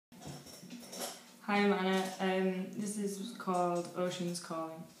Hi Amanda, this is called Ocean's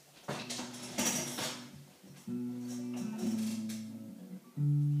Calling.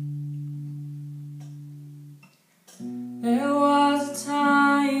 There was a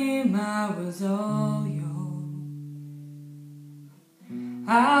time I was all yours.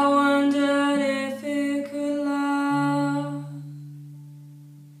 I wondered if it could last.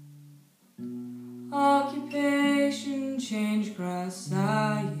 Occupation changed grass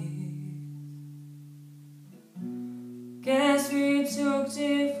size. Guess we took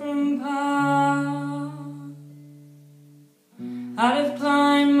different paths. I'd have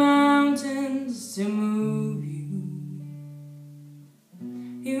climbed mountains to move you.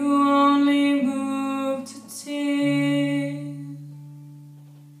 You only moved to tears.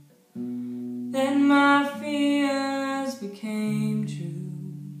 Then my fears became true.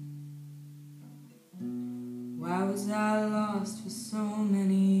 Why was I lost for so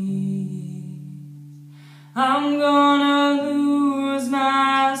many years? I'm gonna lose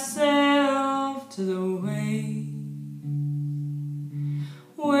myself to the waves.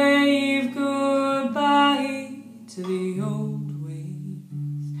 Wave goodbye to the old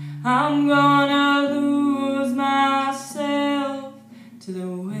ways. I'm gonna lose myself to the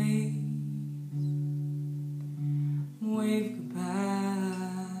waves. Wave goodbye.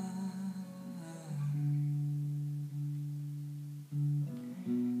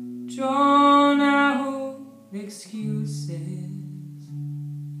 Drawn out excuses,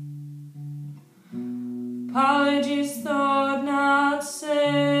 apologies thought not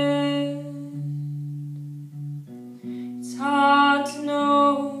said. It's hard to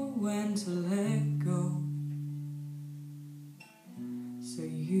know when to let go, so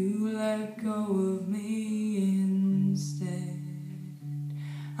you let go of me instead.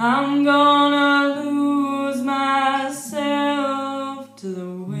 I'm gonna lose myself to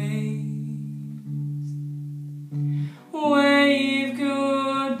the waves. Wave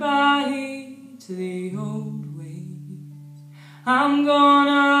goodbye to the old ways. I'm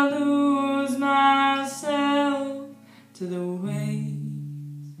gonna lose myself to the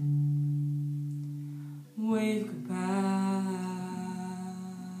waves. Wave goodbye.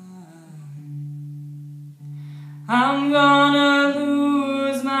 I'm gonna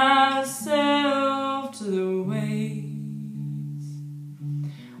lose myself to the waves.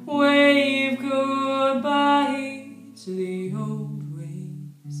 Wave goodbye to the old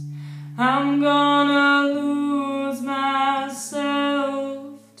ways. I'm gonna lose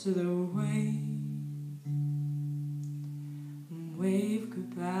myself to the waves. Wave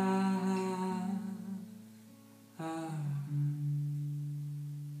goodbye.